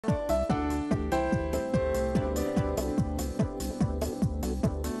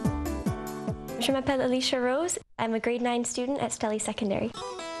Je m'appelle Alysha Rose. I'm a grade 9 student at Stelly Secondary.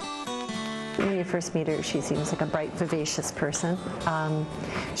 When you first meet her, she seems like a bright, vivacious person.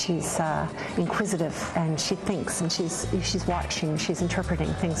 She's inquisitive, and she thinks, and she's watching, she's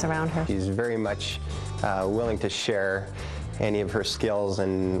interpreting things around her. She's very much willing to share any of her skills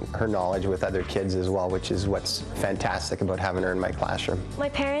and her knowledge with other kids as well, which is what's fantastic about having her in my classroom. My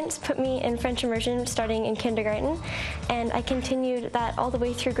parents put me in French immersion starting in kindergarten, and I continued that all the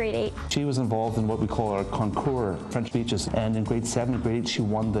way through grade 8. She was involved in what we call our Concours French speeches, and in grade 7 and grade 8 she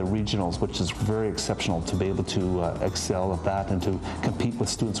won the regionals, which is very exceptional to be able to excel at that and to compete with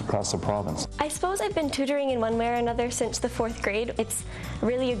students across the province. I suppose I've been tutoring in one way or another since the 4th grade. It's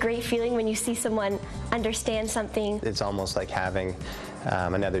really a great feeling when you see someone understand something. It's almost like having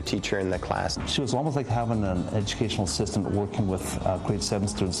another teacher in the class. She was almost like having an educational assistant working with grade 7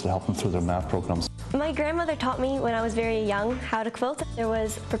 students to help them through their math programs. My grandmother taught me when I was very young how to quilt. There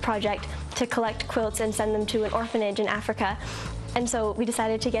was a project to collect quilts and send them to an orphanage in Africa. And so we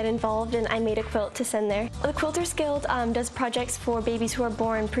decided to get involved, and I made a quilt to send there. The Quilters Guild does projects for babies who are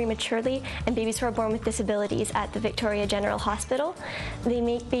born prematurely and babies who are born with disabilities at the Victoria General Hospital. They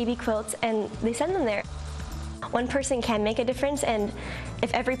make baby quilts and they send them there. One person can make a difference, and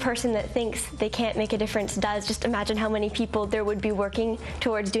if every person that thinks they can't make a difference does, just imagine how many people there would be working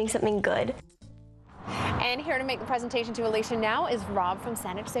towards doing something good. And here to make the presentation to Alysha now is Rob from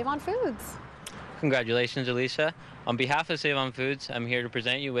Saanich Save On Foods. Congratulations, Alysha. On behalf of Save On Foods, I'm here to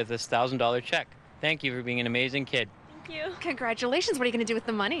present you with this $1,000 check. Thank you for being an amazing kid. Thank you. Congratulations. What are you going to do with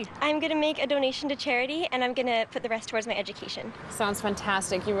the money? I'm going to make a donation to charity, and I'm going to put the rest towards my education. Sounds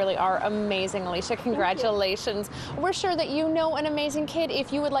fantastic. You really are amazing, Alysha. Congratulations. We're sure that you know an amazing kid.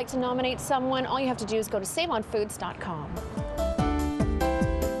 If you would like to nominate someone, all you have to do is go to saveonfoods.com.